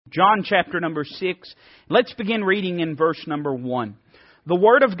John chapter number 6. Let's begin reading in verse number 1. The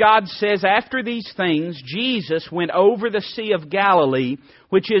Word of God says, After these things, Jesus went over the Sea of Galilee,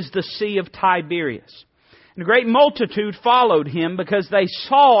 which is the Sea of Tiberias. And a great multitude followed Him, because they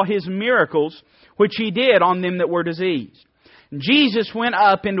saw His miracles, which He did on them that were diseased. And Jesus went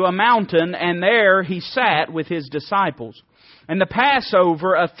up into a mountain, and there He sat with His disciples. And the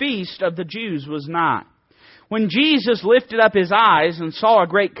Passover, a feast of the Jews, was nigh. When Jesus lifted up His eyes and saw a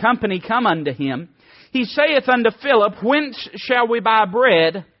great company come unto Him, He saith unto Philip, Whence shall we buy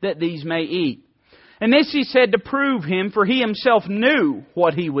bread that these may eat? And this He said to prove Him, for He Himself knew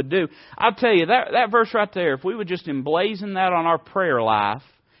what He would do. I'll tell you, that verse right there, if we would just emblazon that on our prayer life,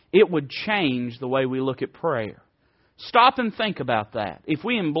 it would change the way we look at prayer. Stop and think about that. If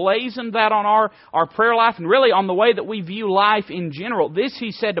we emblazoned that on our prayer life, and really on the way that we view life in general, this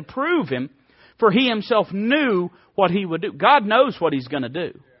He said to prove Him, for He Himself knew what He would do. God knows what He's going to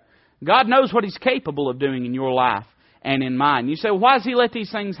do. God knows what He's capable of doing in your life and in mine. You say, well, why does He let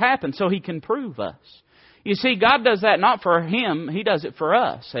these things happen? So He can prove us. You see, God does that not for Him, He does it for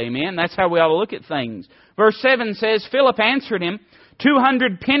us. Amen? That's how we ought to look at things. Verse 7 says, Philip answered Him,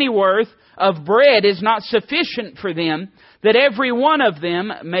 200 pennyworth of bread is not sufficient for them, that every one of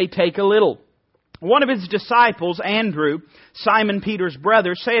them may take a little. One of His disciples, Andrew, Simon Peter's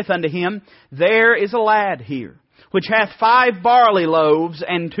brother, saith unto Him, There is a lad here, which hath 5 barley loaves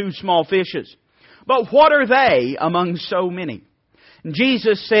and 2 small fishes. But what are they among so many? And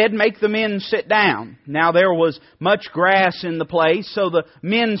Jesus said, Make the men sit down. Now there was much grass in the place, so the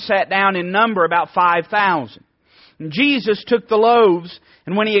men sat down in number about 5,000. And Jesus took the loaves,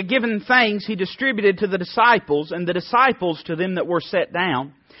 and when He had given thanks, He distributed to the disciples, and the disciples to them that were set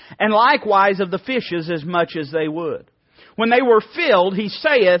down, and likewise of the fishes as much as they would. When they were filled, He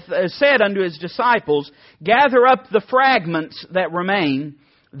said unto His disciples, Gather up the fragments that remain,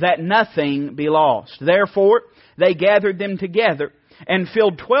 that nothing be lost. Therefore they gathered them together, and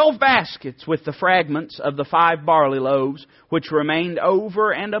filled 12 baskets with the fragments of the 5 barley loaves, which remained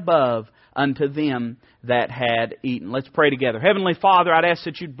over and above unto them that had eaten. Let's pray together. Heavenly Father, I'd ask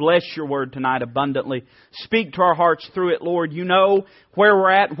that You'd bless Your Word tonight abundantly. Speak to our hearts through it, Lord. You know where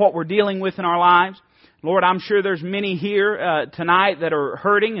we're at, what we're dealing with in our lives. Lord, I'm sure there's many here tonight that are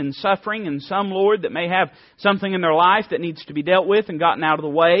hurting and suffering, and some, Lord, that may have something in their life that needs to be dealt with and gotten out of the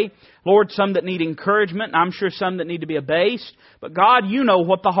way. Lord, some that need encouragement, and I'm sure some that need to be abased. But God, You know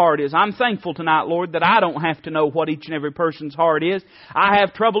what the heart is. I'm thankful tonight, Lord, that I don't have to know what each and every person's heart is. I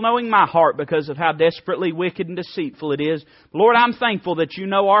have trouble knowing my heart because of how desperately wicked and deceitful it is. Lord, I'm thankful that You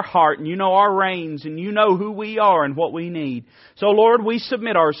know our heart, and You know our reins, and You know who we are and what we need. So, Lord, we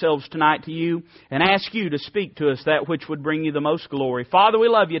submit ourselves tonight to You and ask You to speak to us that which would bring You the most glory. Father, we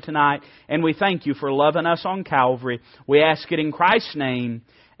love You tonight, and we thank You for loving us on Calvary. We ask it in Christ's name.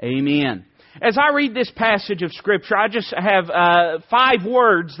 Amen. As I read this passage of Scripture, I just have 5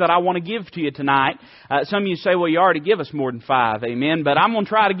 words that I want to give to you tonight. Some of you say, well, you already give us more than 5, amen. But I'm going to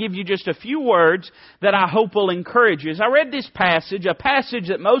try to give you just a few words that I hope will encourage you. As I read this passage, a passage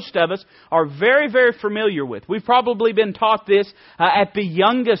that most of us are very, very familiar with. We've probably been taught this at the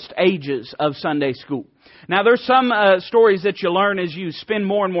youngest ages of Sunday school. Now, there's some stories that you learn as you spend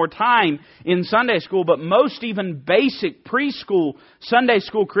more and more time in Sunday school, but most even basic preschool Sunday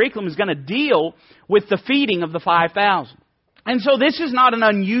school curriculum is going to deal with the feeding of the 5,000. And so this is not an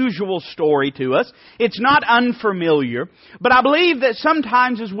unusual story to us. It's not unfamiliar. But I believe that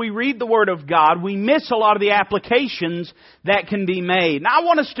sometimes as we read the Word of God, we miss a lot of the applications that can be made. Now I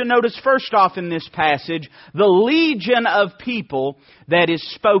want us to notice first off in this passage, the legion of people that is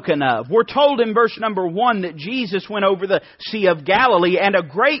spoken of. We're told in verse number 1 that Jesus went over the Sea of Galilee and a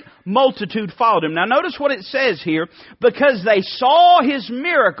great multitude followed Him. Now notice what it says here, because they saw His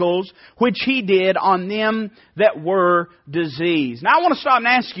miracles which He did on them that were diseased. Now I want to stop and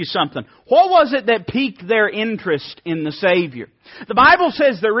ask you something. What was it that piqued their interest in the Savior? The Bible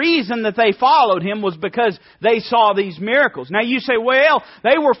says the reason that they followed Him was because they saw these miracles. Now you say, well,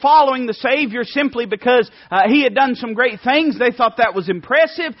 they were following the Savior simply because He had done some great things. They thought that was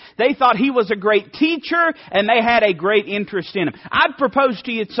impressive. They thought He was a great teacher, and they had a great interest in Him. I'd propose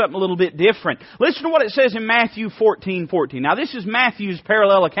to you something a little bit different. Listen to what it says in Matthew 14:14. Now this is Matthew's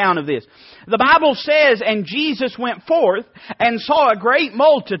parallel account of this. The Bible says, And Jesus went forth and saw a great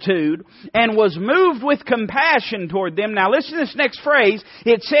multitude and was moved with compassion toward them. Now listen to this next phrase.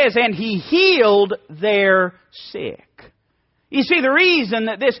 It says, And He healed their sick. You see, the reason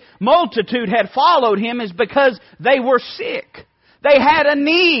that this multitude had followed Him is because they were sick. They had a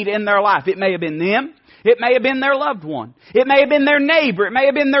need in their life. It may have been them. It may have been their loved one. It may have been their neighbor. It may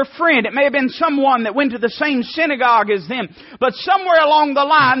have been their friend. It may have been someone that went to the same synagogue as them. But somewhere along the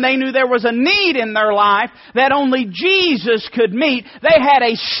line, they knew there was a need in their life that only Jesus could meet. They had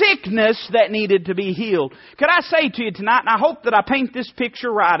a sickness that needed to be healed. Could I say to you tonight, and I hope that I paint this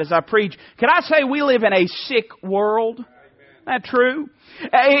picture right as I preach, could I say we live in a sick world? Isn't that true?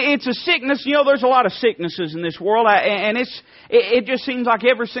 It's a sickness. You know, there's a lot of sicknesses in this world, and it just seems like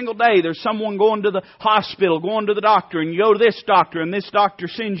every single day there's someone going to the hospital, going to the doctor, and you go to this doctor, and this doctor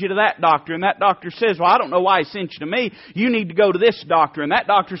sends you to that doctor, and that doctor says, well, I don't know why he sent you to me. You need to go to this doctor. And that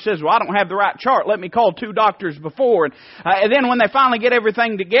doctor says, well, I don't have the right chart. Let me call 2 doctors before. And then when they finally get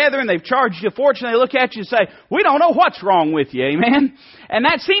everything together and they've charged you a fortune, they look at you and say, we don't know what's wrong with you. Amen? And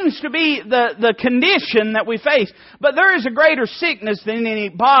that seems to be the condition that we face. But there is a greater sickness than any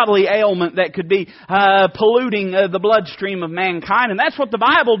bodily ailment that could be polluting the bloodstream of mankind. And that's what the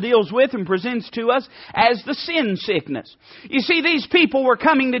Bible deals with and presents to us as the sin sickness. You see, these people were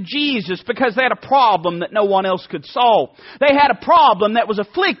coming to Jesus because they had a problem that no one else could solve. They had a problem that was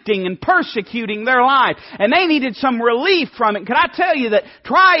afflicting and persecuting their life. And they needed some relief from it. Can I tell you that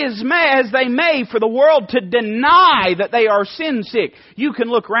try as they may for the world to deny that they are sin sick, you can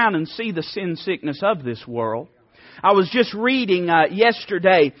look around and see the sin sickness of this world. I was just reading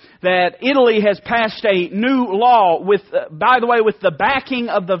yesterday that Italy has passed a new law with the backing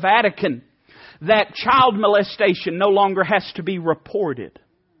of the Vatican, that child molestation no longer has to be reported.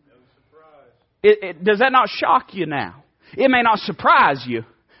 Does that not shock you now? It may not surprise you,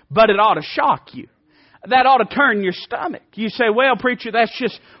 but it ought to shock you. That ought to turn your stomach. You say, well, preacher, that's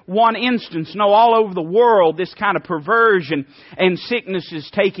just one instance. No, all over the world, this kind of perversion and sickness is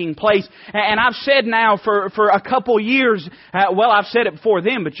taking place. And I've said now for a couple years, I've said it before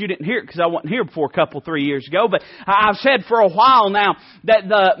then, but you didn't hear it because I wasn't here before 3 years ago. But I've said for a while now that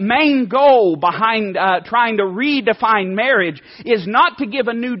the main goal behind trying to redefine marriage is not to give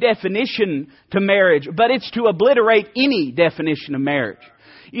a new definition to marriage, but it's to obliterate any definition of marriage.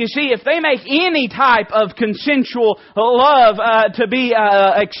 You see, if they make any type of consensual love to be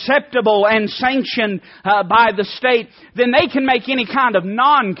acceptable and sanctioned by the state, then they can make any kind of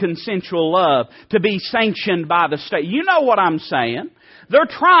non-consensual love to be sanctioned by the state. You know what I'm saying? They're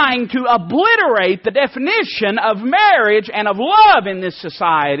trying to obliterate the definition of marriage and of love in this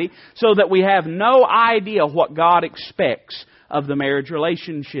society so that we have no idea what God expects of the marriage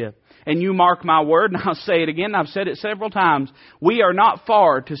relationship. And you mark my word, and I'll say it again, I've said it several times, we are not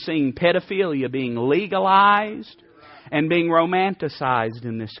far to seeing pedophilia being legalized and being romanticized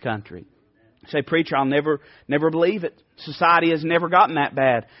in this country. You say, preacher, I'll never believe it. Society has never gotten that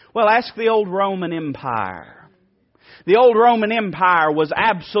bad. Well, ask the old Roman Empire. The old Roman Empire was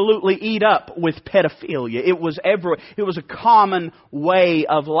absolutely eat up with pedophilia. It was a common way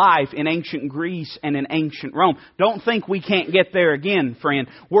of life in ancient Greece and in ancient Rome. Don't think we can't get there again, friend.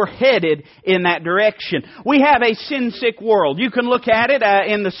 We're headed in that direction. We have a sin-sick world. You can look at it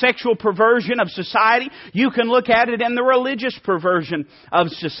in the sexual perversion of society. You can look at it in the religious perversion of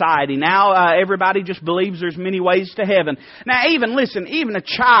society. Now, everybody just believes there's many ways to heaven. Now, even a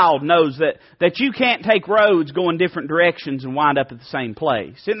child knows that you can't take roads going different directions and wind up at the same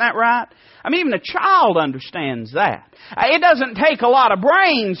place. Isn't that right? I mean, even a child understands that. It doesn't take a lot of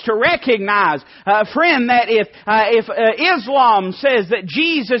brains to recognize, friend, that if Islam says that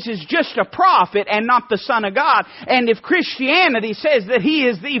Jesus is just a prophet and not the Son of God, and if Christianity says that He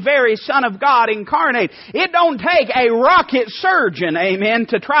is the very Son of God incarnate, it don't take a rocket surgeon, amen,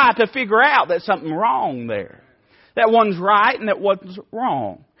 to try to figure out that something's wrong there. That one's right and that one's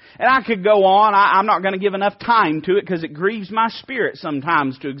wrong. And I could go on. I'm not going to give enough time to it because it grieves my spirit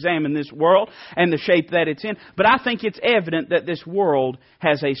sometimes to examine this world and the shape that it's in. But I think it's evident that this world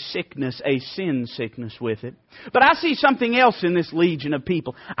has a sickness, a sin sickness with it. But I see something else in this legion of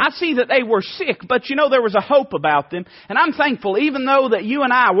people. I see that they were sick, but there was a hope about them. And I'm thankful, even though that you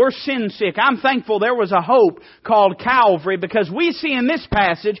and I were sin sick, I'm thankful there was a hope called Calvary, because we see in this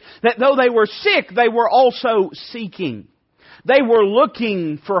passage that though they were sick, they were also seeking. They were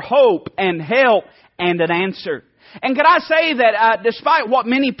looking for hope and help and an answer. And could I say that despite what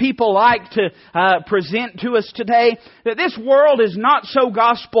many people like to present to us today, that this world is not so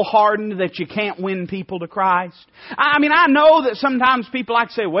gospel-hardened that you can't win people to Christ? I mean, I know that sometimes people like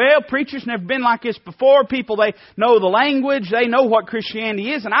to say, well, preachers never been like this before. People, they know the language. They know what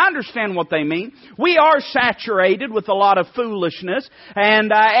Christianity is. And I understand what they mean. We are saturated with a lot of foolishness. And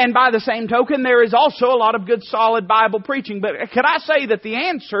by the same token, there is also a lot of good, solid Bible preaching. But could I say that the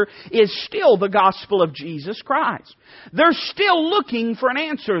answer is still the gospel of Jesus Christ? Christ. They're still looking for an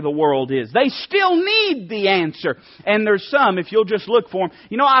answer, the world is. They still need the answer. And there's some, if you'll just look for them.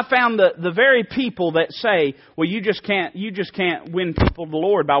 You know, I found the very people that say, well, you just can't win people to the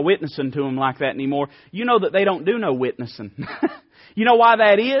Lord by witnessing to them like that anymore. You know that they don't do no witnessing. You know why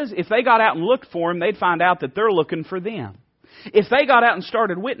that is? If they got out and looked for them, they'd find out that they're looking for them. If they got out and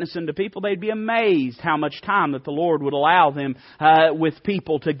started witnessing to people, they'd be amazed how much time that the Lord would allow them with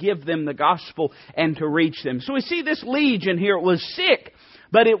people to give them the gospel and to reach them. So we see this legion here. It was sick,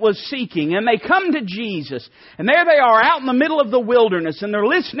 but it was seeking. And they come to Jesus. And there they are out in the middle of the wilderness. And they're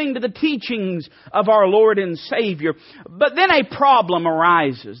listening to the teachings of our Lord and Savior. But then a problem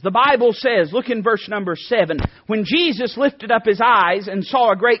arises. The Bible says, look in verse number 7. When Jesus lifted up His eyes and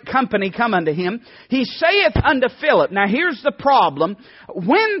saw a great company come unto Him, He saith unto Philip. Now here's the problem.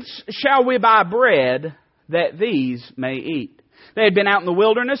 Whence shall we buy bread that these may eat? They had been out in the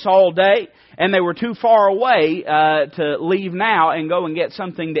wilderness all day, and they were too far away to leave now and go and get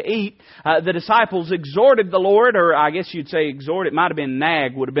something to eat. The disciples exhorted the Lord, or I guess you'd say exhort, it might have been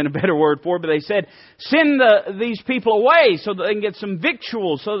nag, would have been a better word for it, but they said, send these people away so that they can get some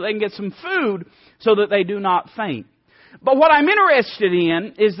victuals, so that they can get some food, so that they do not faint. But what I'm interested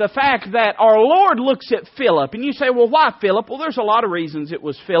in is the fact that our Lord looks at Philip. And you say, well, why Philip? Well, there's a lot of reasons it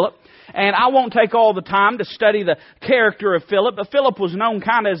was Philip. And I won't take all the time to study the character of Philip, but Philip was known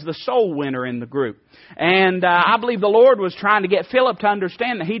kind of as the soul winner in the group. And I believe the Lord was trying to get Philip to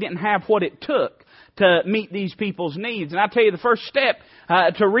understand that he didn't have what it took to meet these people's needs. And I tell you, the first step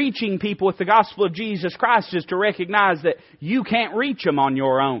to reaching people with the gospel of Jesus Christ is to recognize that you can't reach them on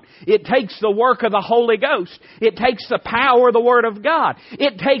your own. It takes the work of the Holy Ghost. It takes the power of the Word of God.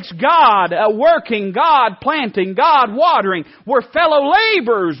 It takes God working, God planting, God watering. We're fellow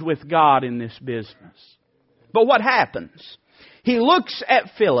laborers with God in this business. But what happens? He looks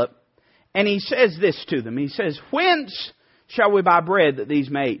at Philip and he says this to them. He says, whence shall we buy bread that these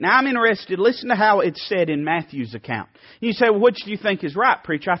may eat? Now I'm interested, listen to how it's said in Matthew's account. You say, well, which do you think is right,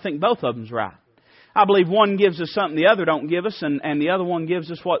 preacher? I think both of them's right. I believe one gives us something the other don't give us, and the other one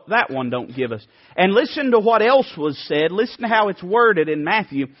gives us what that one don't give us. And listen to what else was said. Listen to how it's worded in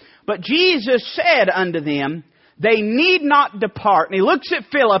Matthew. But Jesus said unto them, they need not depart. And He looks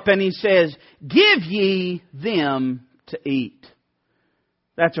at Philip and He says, give ye them to eat.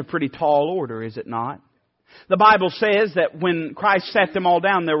 That's a pretty tall order, is it not? The Bible says that when Christ sat them all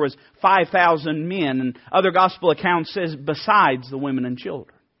down, there was 5,000 men. And other gospel accounts says besides the women and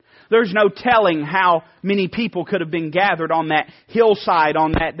children. There's no telling how many people could have been gathered on that hillside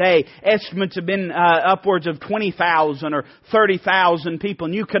on that day. Estimates have been upwards of 20,000 or 30,000 people.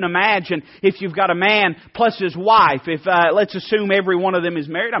 And you can imagine if you've got a man plus his wife. If let's assume every one of them is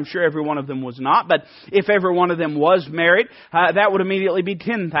married. I'm sure every one of them was not. But if every one of them was married, that would immediately be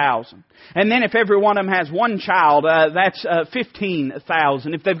 10,000. And then if every one of them has one child, that's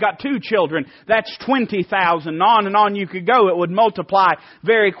 15,000. If they've got two children, that's 20,000. On and on you could go. It would multiply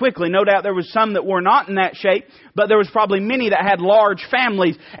very quickly. No doubt there was some that were not in that shape, but there was probably many that had large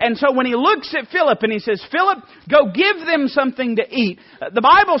families. And so when He looks at Philip and He says, Philip, go give them something to eat. The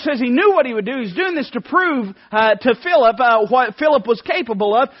Bible says He knew what He would do. He's doing this to prove to Philip what Philip was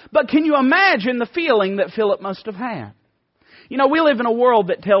capable of. But can you imagine the feeling that Philip must have had? You know, we live in a world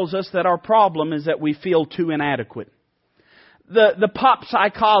that tells us that our problem is that we feel too inadequate. The pop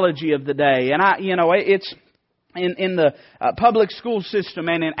psychology of the day, and it's in the public school system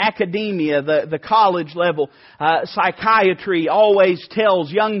and in academia, the college level, psychiatry always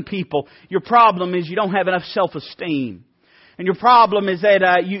tells young people, your problem is you don't have enough self-esteem. And your problem is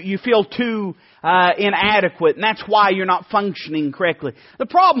that you feel too inadequate, and that's why you're not functioning correctly. The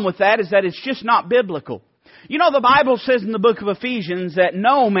problem with that is that it's just not biblical. You know, the Bible says in the book of Ephesians that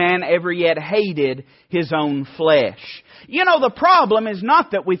no man ever yet hated his own flesh. You know, the problem is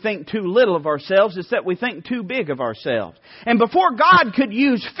not that we think too little of ourselves, it's that we think too big of ourselves. And before God could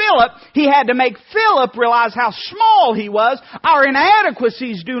use Philip, He had to make Philip realize how small he was. Our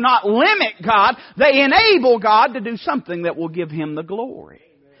inadequacies do not limit God. They enable God to do something that will give Him the glory.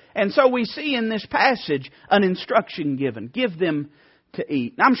 And so we see in this passage an instruction given. Give them to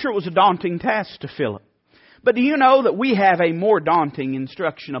eat. Now, I'm sure it was a daunting task to Philip. But do you know that we have a more daunting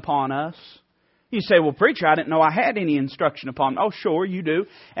instruction upon us? You say, well, preacher, I didn't know I had any instruction upon me. Oh, sure, you do.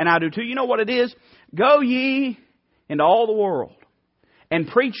 And I do too. You know what it is? Go ye into all the world and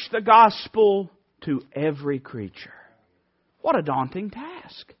preach the gospel to every creature. What a daunting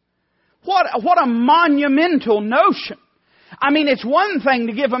task. What a monumental notion. I mean, it's one thing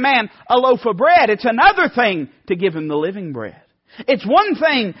to give a man a loaf of bread. It's another thing to give him the living bread. It's one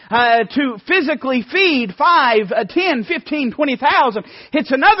thing to physically feed 5, 10, 15, 20,000.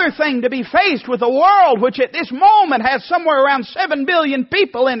 It's another thing to be faced with a world which at this moment has somewhere around 7 billion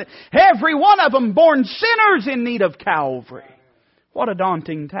people in it. Every one of them born sinners in need of Calvary. What a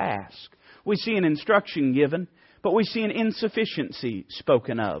daunting task. We see an instruction given, but we see an insufficiency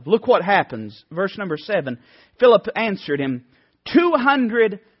spoken of. Look what happens. Verse number 7. Philip answered him,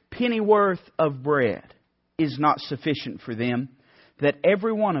 200 pennyworth of bread is not sufficient for them, that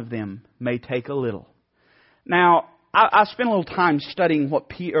every one of them may take a little. Now, I spent a little time studying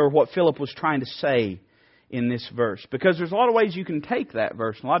what Philip was trying to say in this verse, because there's a lot of ways you can take that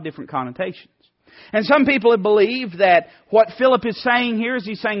verse, and a lot of different connotations. And some people have believed that what Philip is saying here is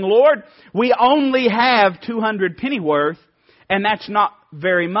he's saying, Lord, we only have 200 pennyworth, and that's not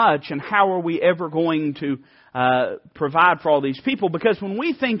very much, and how are we ever going to provide for all these people? Because when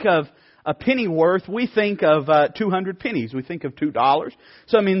we think of a penny worth, we think of 200 pennies. We think of $2,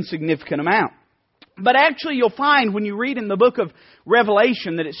 some insignificant amount. But actually you'll find when you read in the book of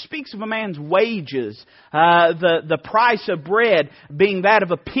Revelation that it speaks of a man's wages, the price of bread being that of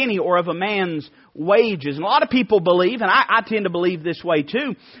a penny or of a man's wages. And a lot of people believe, and I tend to believe this way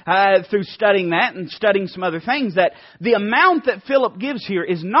too, through studying that and studying some other things, that the amount that Philip gives here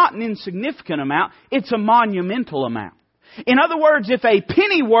is not an insignificant amount, it's a monumental amount. In other words, if a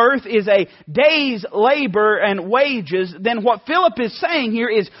pennyworth is a day's labor and wages, then what Philip is saying here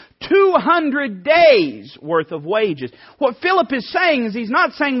is 200 days worth of wages. What Philip is saying is he's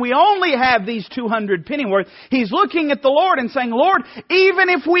not saying we only have these 200 pennyworth. He's looking at the Lord and saying, Lord, even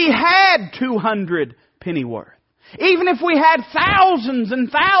if we had 200 pennyworth, even if we had thousands and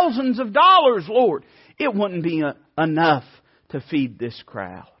thousands of dollars, Lord, it wouldn't be enough to feed this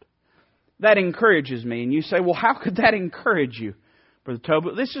crowd. That encourages me. And you say, well, how could that encourage you, Brother Toby?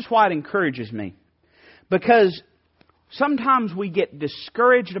 This is why it encourages me. Because sometimes we get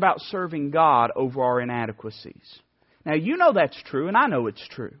discouraged about serving God over our inadequacies. Now, you know that's true, and I know it's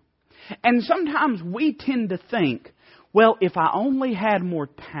true. And sometimes we tend to think, well, if I only had more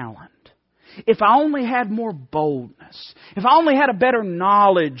talent, if I only had more boldness, if I only had a better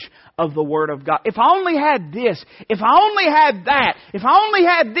knowledge of the Word of God, if I only had this, if I only had that, if I only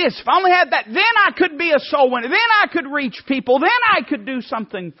had this, if I only had that, then I could be a soul winner, then I could reach people, then I could do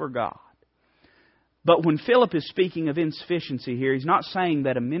something for God. But when Philip is speaking of insufficiency here, he's not saying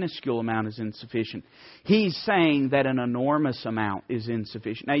that a minuscule amount is insufficient. He's saying that an enormous amount is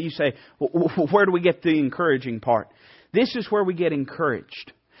insufficient. Now you say, well, where do we get the encouraging part? This is where we get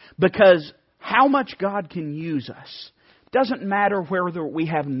encouraged. Because how much God can use us doesn't matter whether we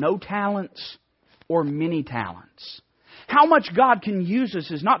have no talents or many talents. How much God can use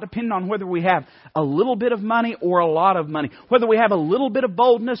us is not dependent on whether we have a little bit of money or a lot of money. Whether we have a little bit of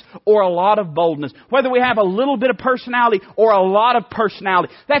boldness or a lot of boldness. Whether we have a little bit of personality or a lot of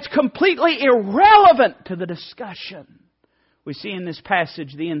personality. That's completely irrelevant to the discussion. We see in this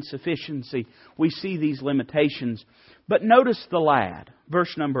passage the insufficiency. We see these limitations. But notice the lad,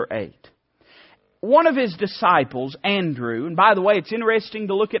 verse number 8. One of his disciples, Andrew, and by the way, it's interesting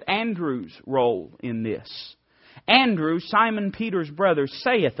to look at Andrew's role in this. Andrew, Simon Peter's brother,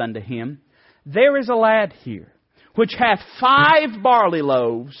 saith unto him, There is a lad here, which hath 5 barley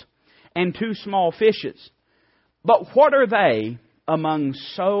loaves and 2 small fishes. But what are they among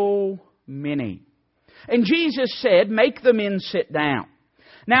so many? And Jesus said, Make the men sit down.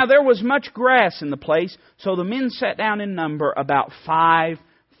 Now there was much grass in the place, so the men sat down in number about 5,000.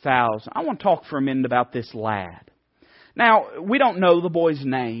 I want to talk for a minute about this lad. Now, we don't know the boy's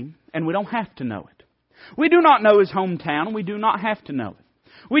name, and we don't have to know it. We do not know his hometown, and we do not have to know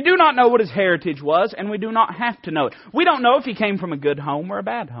it. We do not know what his heritage was, and we do not have to know it. We don't know if he came from a good home or a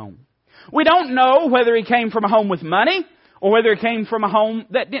bad home. We don't know whether he came from a home with money or whether he came from a home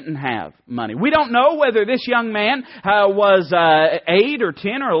that didn't have money. We don't know whether this young man was 8 or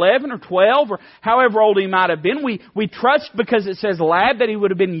 10 or 11 or 12 or however old he might have been. We trust because it says lad that he would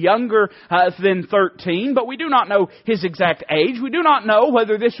have been younger than 13, but we do not know his exact age. We do not know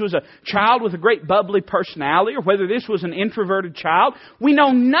whether this was a child with a great bubbly personality or whether this was an introverted child. We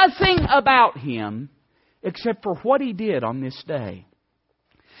know nothing about him except for what he did on this day.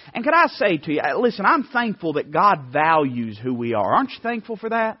 And can I say to you, listen, I'm thankful that God values who we are. Aren't you thankful for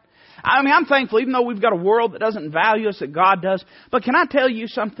that? I mean, I'm thankful even though we've got a world that doesn't value us, that God does. But can I tell you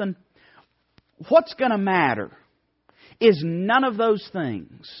something? What's going to matter is none of those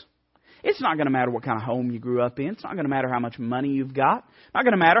things. It's not going to matter what kind of home you grew up in. It's not going to matter how much money you've got. It's not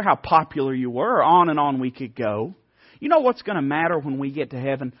going to matter how popular you were, or on and on we could go. You know what's going to matter when we get to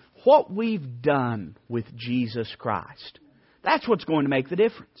heaven? What we've done with Jesus Christ. That's what's going to make the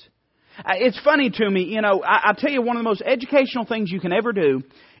difference. It's funny to me, I tell you, one of the most educational things you can ever do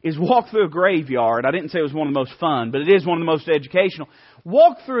is walk through a graveyard. I didn't say it was one of the most fun, but it is one of the most educational.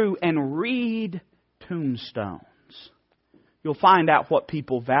 Walk through and read tombstones. You'll find out what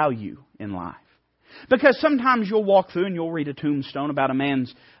people value in life. Because sometimes you'll walk through and you'll read a tombstone about a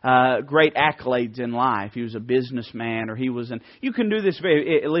man's great accolades in life. He was a businessman, or he was an... You can do this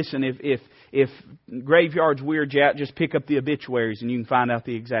listen, if graveyards weird you out, just pick up the obituaries and you can find out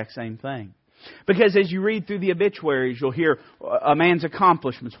the exact same thing. Because as you read through the obituaries, you'll hear a man's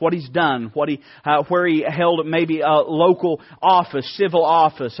accomplishments, what he's done, where he held maybe a local office, civil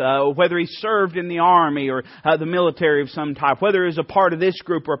office, whether he served in the army or the military of some type, whether he was a part of this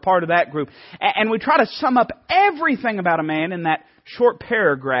group or a part of that group. And we try to sum up everything about a man in that short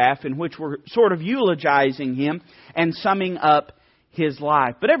paragraph in which we're sort of eulogizing him and summing up his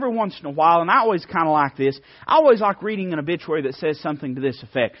life. But every once in a while, and I always kind of like this, I always like reading an obituary that says something to this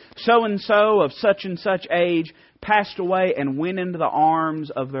effect. So-and-so of such and such age passed away and went into the arms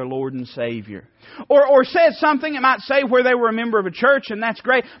of their Lord and Savior. Or says something, it might say where they were a member of a church, and that's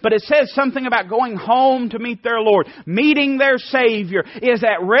great, but it says something about going home to meet their Lord, meeting their Savior, is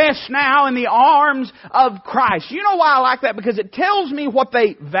at rest now in the arms of Christ. You know why I like that? Because it tells me what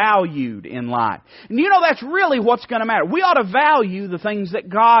they valued in life. And that's really what's going to matter. We ought to value the things that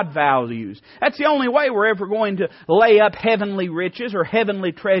God values. That's the only way we're ever going to lay up heavenly riches or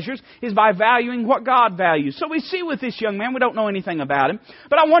heavenly treasures, is by valuing what God values. So we see with this young man, we don't know anything about him,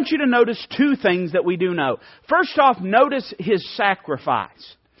 but I want you to notice two things that we do know. First off, notice his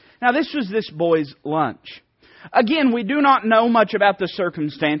sacrifice. Now, this was this boy's lunch. Again, we do not know much about the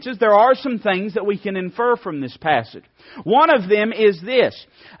circumstances. There are some things that we can infer from this passage. One of them is this,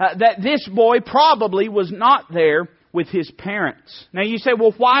 that this boy probably was not there with his parents. Now you say,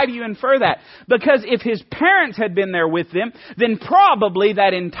 well, why do you infer that? Because if his parents had been there with them, then probably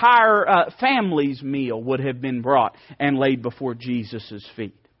that entire family's meal would have been brought and laid before Jesus'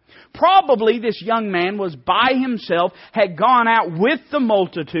 feet. Probably this young man was by himself, had gone out with the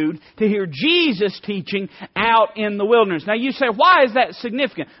multitude to hear Jesus teaching out in the wilderness. Now you say, why is that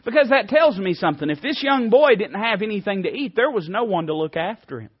significant? Because that tells me something. If this young boy didn't have anything to eat, there was no one to look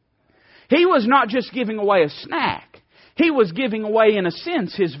after him. He was not just giving away a snack. He was giving away, in a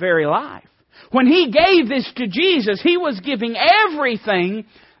sense, his very life. When he gave this to Jesus, he was giving everything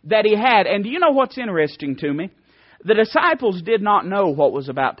that he had. And do you know what's interesting to me? The disciples did not know what was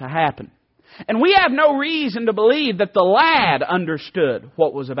about to happen. And we have no reason to believe that the lad understood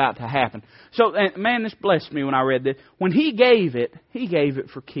what was about to happen. So, man, this blessed me when I read this. When he gave it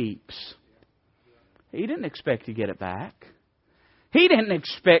for keeps. He didn't expect to get it back. He didn't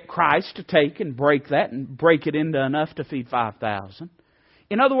expect Christ to take and break that and break it into enough to feed 5,000.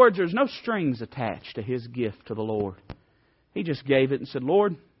 In other words, there's no strings attached to his gift to the Lord. He just gave it and said,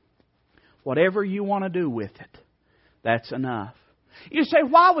 Lord, whatever you want to do with it, that's enough. You say,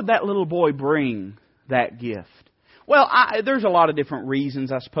 why would that little boy bring that gift? Well, there's a lot of different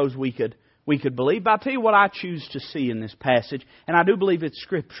reasons I suppose we could believe. But I'll tell you what I choose to see in this passage, and I do believe it's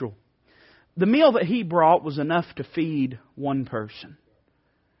scriptural. The meal that he brought was enough to feed one person.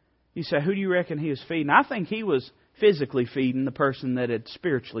 You say, who do you reckon he was feeding? I think he was physically feeding the person that had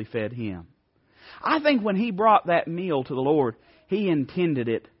spiritually fed him. I think when he brought that meal to the Lord, he intended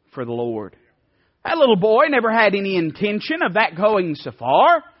it for the Lord. That little boy never had any intention of that going so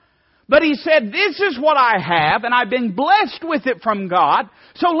far. But he said, this is what I have, and I've been blessed with it from God,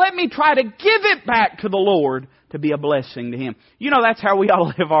 so let me try to give it back to the Lord to be a blessing to Him. That's how we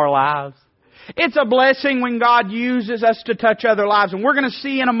ought to live our lives. It's a blessing when God uses us to touch other lives. And we're going to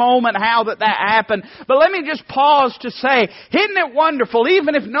see in a moment how that happened. But let me just pause to say, isn't it wonderful,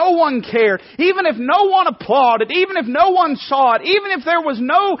 even if no one cared, even if no one applauded, even if no one saw it, even if there was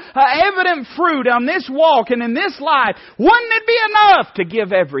no evident fruit on this walk and in this life, wouldn't it be enough to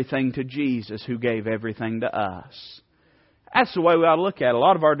give everything to Jesus who gave everything to us? That's the way we ought to look at it. A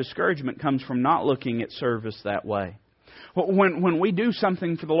lot of our discouragement comes from not looking at service that way. When we do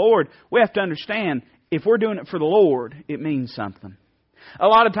something for the Lord, we have to understand, if we're doing it for the Lord, it means something. A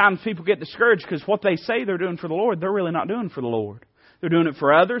lot of times people get discouraged because what they say they're doing for the Lord, they're really not doing for the Lord. They're doing it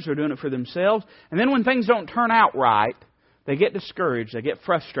for others, they're doing it for themselves. And then when things don't turn out right, they get discouraged, they get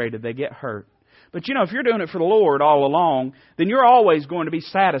frustrated, they get hurt. But if you're doing it for the Lord all along, then you're always going to be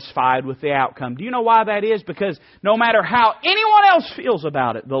satisfied with the outcome. Do you know why that is? Because no matter how anyone else feels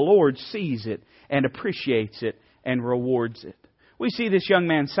about it, the Lord sees it and appreciates it and rewards it. We see this young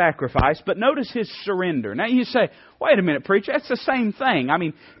man sacrifice, but notice his surrender. Now you say, wait a minute, preacher, that's the same thing. I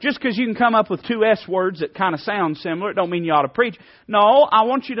mean, just because you can come up with two S words that kind of sound similar, it don't mean you ought to preach. No, I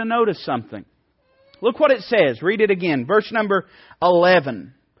want you to notice something. Look what it says. Read it again. Verse number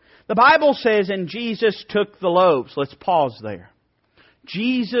 11. The Bible says, and Jesus took the loaves. Let's pause there.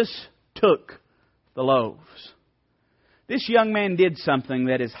 Jesus took the loaves. This young man did something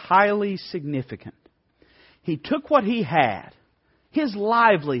that is highly significant. He took what he had, his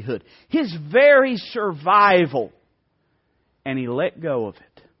livelihood, his very survival, and he let go of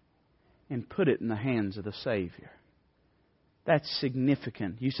it and put it in the hands of the Savior. That's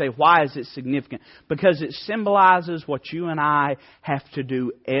significant. You say, why is it significant? Because it symbolizes what you and I have to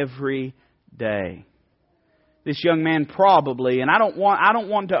do every day. This young man probably, and I don't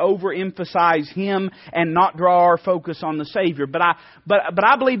want to overemphasize him and not draw our focus on the Savior, but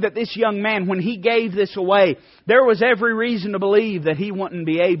I believe that this young man, when he gave this away, there was every reason to believe that he wouldn't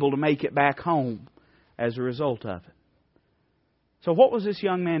be able to make it back home as a result of it. So what was this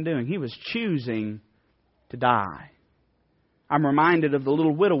young man doing? He was choosing to die. I'm reminded of the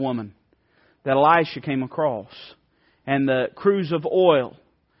little widow woman that Elisha came across, and the cruse of oil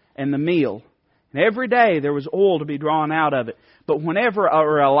and the meal. And every day there was oil to be drawn out of it. But when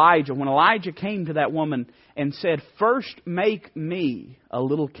Elijah came to that woman and said, "First make me a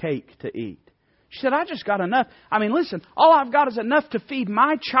little cake to eat." She said, "I just got enough. I mean, listen, all I've got is enough to feed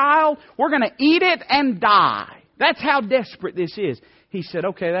my child. We're going to eat it and die. That's how desperate this is." He said,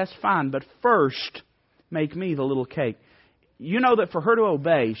 "Okay, that's fine, but first make me the little cake." You know that for her to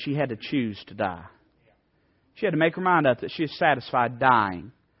obey, she had to choose to die. She had to make her mind up that she is satisfied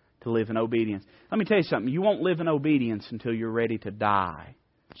dying to live in obedience. Let me tell you something. You won't live in obedience until you're ready to die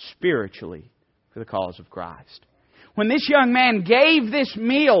spiritually for the cause of Christ. When this young man gave this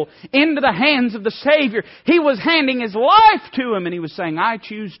meal into the hands of the Savior, he was handing his life to Him, and he was saying, "I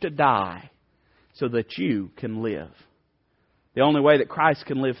choose to die so that you can live." The only way that Christ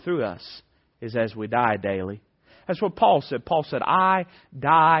can live through us is as we die daily. That's what Paul said. Paul said, "I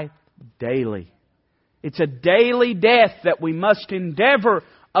die daily." It's a daily death that we must endeavor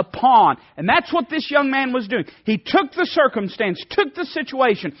upon. And that's what this young man was doing. He took the circumstance, took the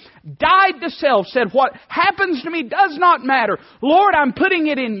situation, died to self, said, "What happens to me does not matter. Lord, I'm putting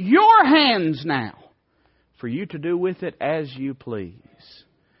it in your hands now for you to do with it as you please."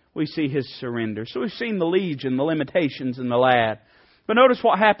 We see his surrender. So we've seen the legion, the limitations, and the lad. But notice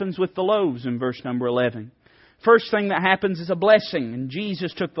what happens with the loaves in verse number 11. First thing that happens is a blessing. And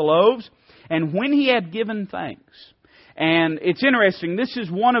Jesus took the loaves, and when He had given thanks. And it's interesting, this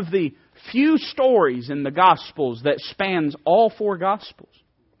is one of the few stories in the Gospels that spans all four Gospels.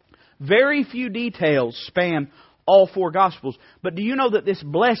 Very few details span all four Gospels. But do you know that this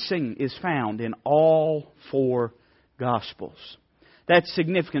blessing is found in all four Gospels? That's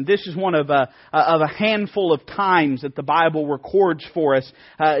significant. This is one of a handful of times that the Bible records for us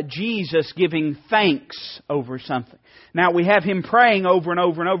Jesus giving thanks over something. Now, we have Him praying over and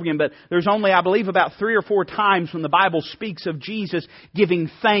over and over again, but there's only, I believe, about 3 or 4 times when the Bible speaks of Jesus giving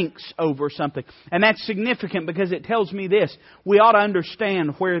thanks over something. And that's significant because it tells me this: we ought to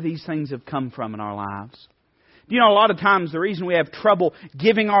understand where these things have come from in our lives. You know, a lot of times the reason we have trouble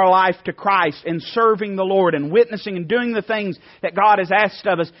giving our life to Christ and serving the Lord and witnessing and doing the things that God has asked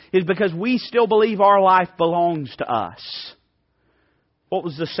of us is because we still believe our life belongs to us. What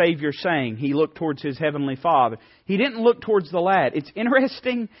was the Savior saying? He looked towards His Heavenly Father. He didn't look towards the lad. It's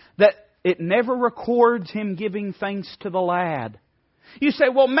interesting that it never records Him giving thanks to the lad. You say,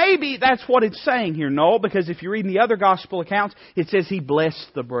 well, maybe that's what it's saying here. No, because if you read in the other Gospel accounts, it says He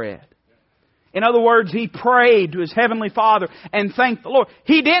blessed the bread. In other words, He prayed to His Heavenly Father and thanked the Lord.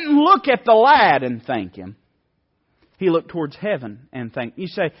 He didn't look at the lad and thank him. He looked towards heaven and thanked. You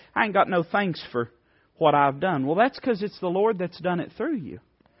say, I ain't got no thanks for what I've done. Well, that's because it's the Lord that's done it through you.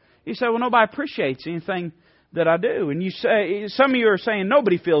 You say, well, nobody appreciates anything that I do. And you say, some of you are saying,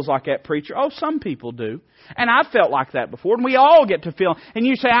 nobody feels like that preacher. Oh, some people do. And I've felt like that before. And we all get to feel. And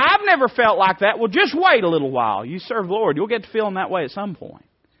you say, I've never felt like that. Well, just wait a little while. You serve the Lord. You'll get to feeling that way at some point.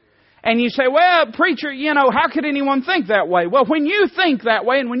 And you say, well, preacher, how could anyone think that way? Well, when you think that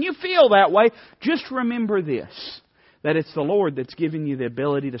way and when you feel that way, just remember this, that it's the Lord that's given you the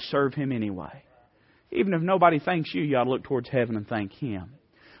ability to serve Him anyway. Even if nobody thanks you, you ought to look towards heaven and thank Him.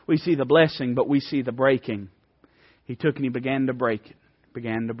 We see the blessing, but we see the breaking. He took and He began to break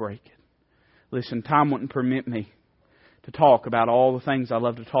it. Listen, time wouldn't permit me to talk about all the things I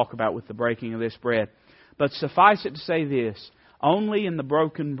love to talk about with the breaking of this bread. But suffice it to say this: only in the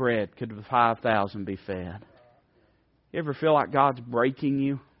broken bread could the 5,000 be fed. You ever feel like God's breaking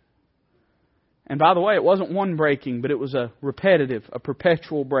you? And by the way, it wasn't one breaking, but it was a repetitive, a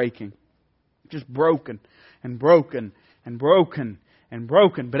perpetual breaking. Just broken and broken and broken and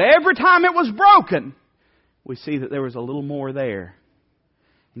broken. But every time it was broken, we see that there was a little more there.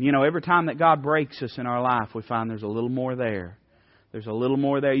 And every time that God breaks us in our life, we find there's a little more there. There's a little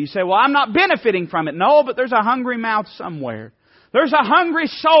more there. You say, well, I'm not benefiting from it. No, but there's a hungry mouth somewhere. There's a hungry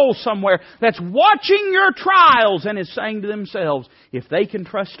soul somewhere that's watching your trials and is saying to themselves, if they can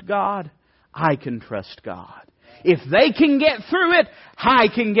trust God, I can trust God. If they can get through it, I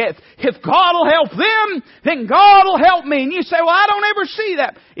can get... If God will help them, then God will help me. And you say, well, I don't ever see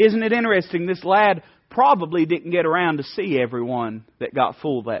that. Isn't it interesting? This lad probably didn't get around to see everyone that got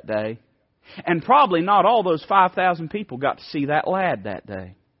full that day. And probably not all those 5,000 people got to see that lad that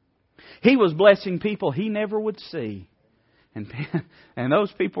day. He was blessing people he never would see. And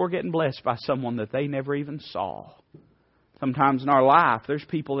those people were getting blessed by someone that they never even saw. Sometimes in our life, there's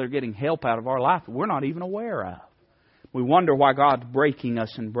people that are getting help out of our life that we're not even aware of. We wonder why God's breaking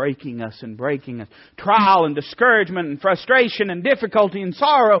us and breaking us and breaking us. Trial and discouragement and frustration and difficulty and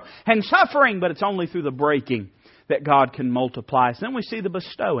sorrow and suffering. But it's only through the breaking that God can multiply us. Then we see the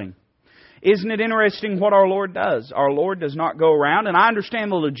bestowing. Isn't it interesting what our Lord does? Our Lord does not go around, and I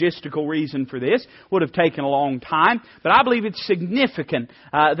understand the logistical reason for this. Would have taken a long time, but I believe it's significant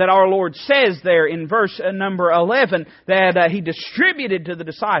that our Lord says there in verse number 11 that He distributed to the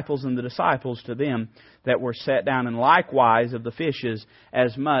disciples and the disciples to them that were set down, and likewise of the fishes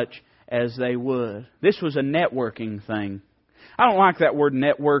as much as they would. This was a networking thing. I don't like that word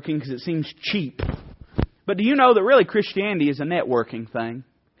networking because it seems cheap. But do you know that really Christianity is a networking thing?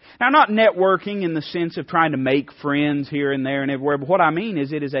 Now, not networking in the sense of trying to make friends here and there and everywhere, but what I mean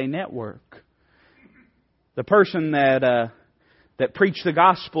is it is a network. The person that preached the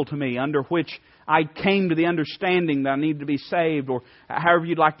gospel to me, under which I came to the understanding that I need to be saved, or however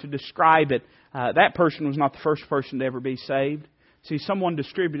you'd like to describe it, that person was not the first person to ever be saved. See, someone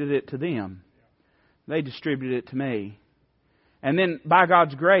distributed it to them. They distributed it to me. And then, by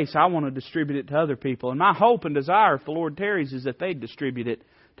God's grace, I want to distribute it to other people. And my hope and desire, if the Lord tarries, is that they distribute it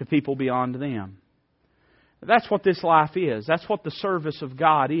to people beyond them. That's what this life is. That's what the service of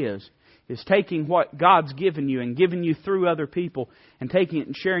God is taking what God's given you and giving you through other people and taking it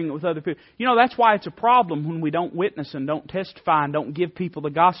and sharing it with other people. You know, that's why it's a problem when we don't witness and don't testify and don't give people the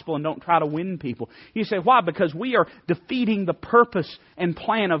gospel and don't try to win people. You say, why? Because we are defeating the purpose and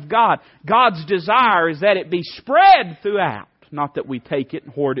plan of God. God's desire is that it be spread throughout, not that we take it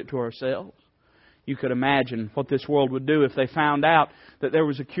and hoard it to ourselves. You could imagine what this world would do if they found out that there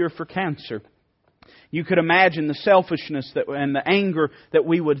was a cure for cancer. You could imagine the selfishness and the anger that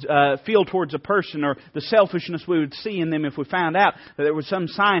we would feel towards a person, or the selfishness we would see in them if we found out that there was some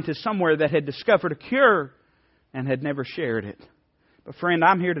scientist somewhere that had discovered a cure and had never shared it. But friend,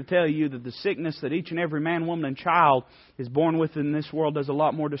 I'm here to tell you that the sickness that each and every man, woman, and child is born with in this world does a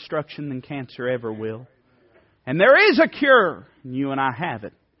lot more destruction than cancer ever will. And there is a cure, and you and I have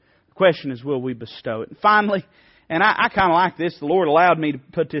it. The question is, will we bestow it? And finally, and I kind of like this. The Lord allowed me to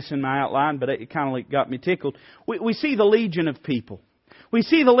put this in my outline, but it kind of got me tickled. We see the legion of people. We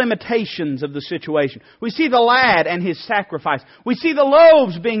see the limitations of the situation. We see the lad and his sacrifice. We see the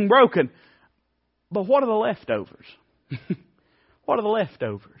loaves being broken. But what are the leftovers? What are the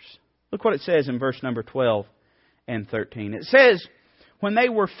leftovers? Look what it says in verse number 12 and 13. It says, when they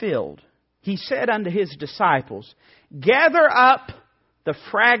were filled, He said unto His disciples, gather up the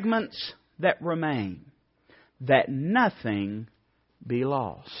fragments that remain, that nothing be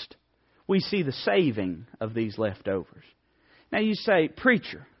lost. We see the saving of these leftovers. Now you say,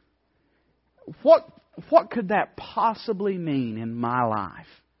 preacher, what could that possibly mean in my life?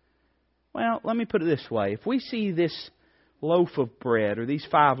 Well, let me put it this way. If we see this loaf of bread, or these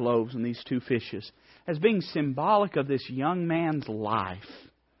 5 loaves and these 2 fishes, as being symbolic of this young man's life,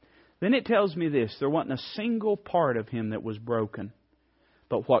 then it tells me this: there wasn't a single part of him that was broken,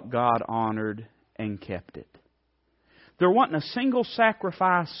 but what God honored and kept it. There wasn't a single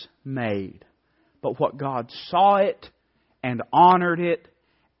sacrifice made, but what God saw it and honored it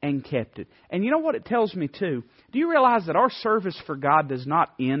and kept it. And you know what it tells me too? Do you realize that our service for God does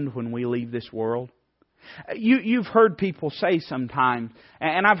not end when we leave this world? You've heard people say sometimes,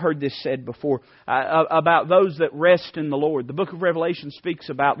 and I've heard this said before, about those that rest in the Lord. The book of Revelation speaks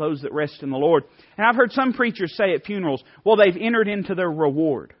about those that rest in the Lord. And I've heard some preachers say at funerals, well, they've entered into their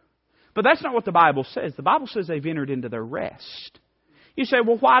reward. But that's not what the Bible says. The Bible says they've entered into their rest. You say,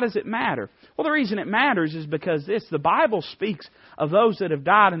 well, why does it matter? Well, the reason it matters is because the Bible speaks of those that have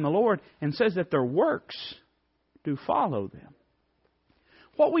died in the Lord and says that their works do follow them.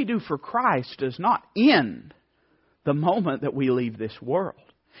 What we do for Christ does not end the moment that we leave this world.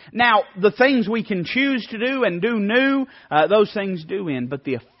 Now, the things we can choose to do and do new, those things do end. But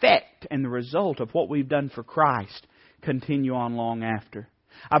the effect and the result of what we've done for Christ continue on long after.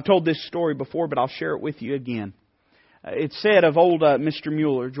 I've told this story before, but I'll share it with you again. It's said of old Mr.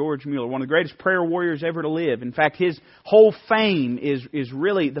 Mueller, George Mueller, one of the greatest prayer warriors ever to live. In fact, his whole fame is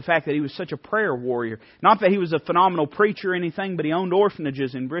really the fact that he was such a prayer warrior. Not that he was a phenomenal preacher or anything, but he owned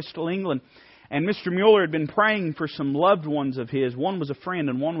orphanages in Bristol, England. And Mr. Mueller had been praying for some loved ones of his. One was a friend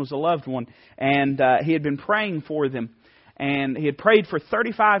and one was a loved one. And he had been praying for them. And he had prayed for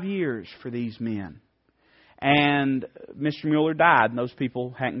 35 years for these men. And Mr. Mueller died, and those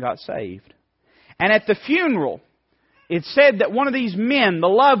people hadn't got saved. And at the funeral, it said that one of these men, the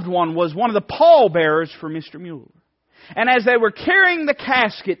loved one, was one of the pallbearers for Mr. Mueller. And as they were carrying the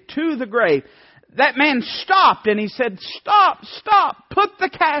casket to the grave, that man stopped and he said, "Stop, put the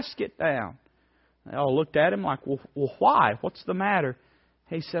casket down." They all looked at him like, well, why? What's the matter?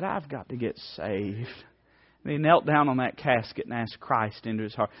 He said, "I've got to get saved." And he knelt down on that casket and asked Christ into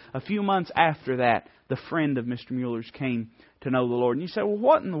his heart. A few months after that, the friend of Mr. Mueller's came to know the Lord. And you say, well,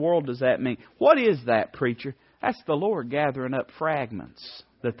 what in the world does that mean? What is that, preacher? That's the Lord gathering up fragments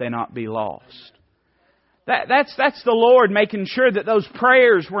that they not be lost. That's the Lord making sure that those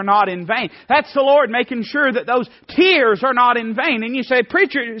prayers were not in vain. That's the Lord making sure that those tears are not in vain. And you say,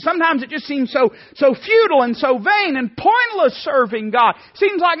 preacher, sometimes it just seems so futile and so vain and pointless serving God.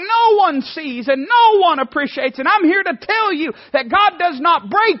 Seems like no one sees and no one appreciates. And I'm here to tell you that God does not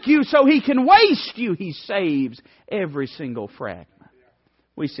break you so He can waste you. He saves every single fragment.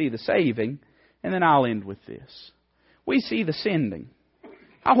 We see the saving, and then I'll end with this. We see the sending.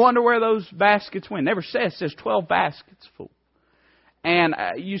 I wonder where those baskets went. It never says. It says 12 baskets full. And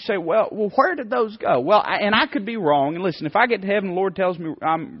you say, well, where did those go? Well, and I could be wrong. And listen, if I get to heaven, the Lord tells me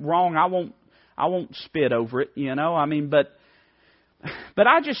I'm wrong, I won't spit over it, you know. I mean, but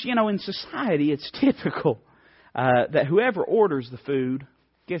I just, you know, in society, it's typical that whoever orders the food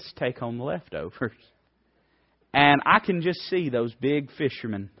gets to take home the leftovers. And I can just see those big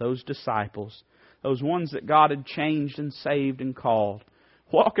fishermen, those disciples, those ones that God had changed and saved and called,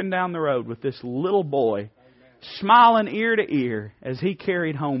 walking down the road with this little boy, smiling ear to ear as he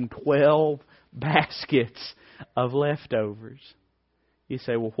carried home 12 baskets of leftovers. You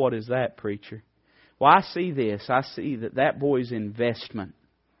say, well, what is that, preacher? Well, I see this. I see that boy's investment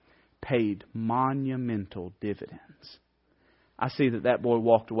paid monumental dividends. I see that boy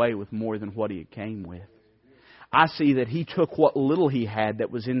walked away with more than what he came with. I see that he took what little he had that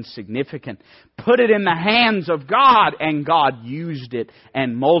was insignificant, put it in the hands of God, and God used it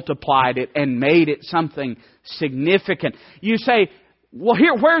and multiplied it and made it something significant. You say, well,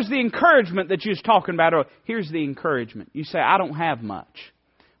 where's the encouragement that you was talking about? Or, here's the encouragement. You say, I don't have much.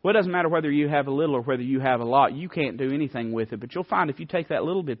 Well, it doesn't matter whether you have a little or whether you have a lot. You can't do anything with it. But you'll find if you take that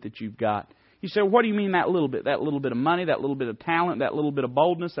little bit that you've got. You say, well, what do you mean that little bit? That little bit of money, that little bit of talent, that little bit of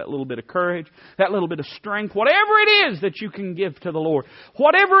boldness, that little bit of courage, that little bit of strength, whatever it is that you can give to the Lord.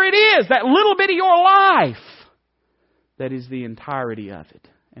 Whatever it is, that little bit of your life, that is the entirety of it.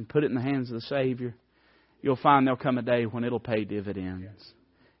 And put it in the hands of the Savior. You'll find there'll come a day when it'll pay dividends.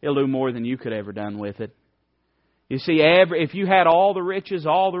 It'll do more than you could ever done with it. You see, if you had all the riches,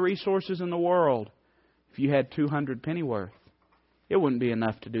 all the resources in the world, if you had 200 pennyworth, it wouldn't be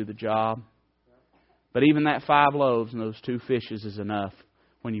enough to do the job. But even that 5 loaves and those 2 fishes is enough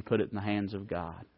when you put it in the hands of God.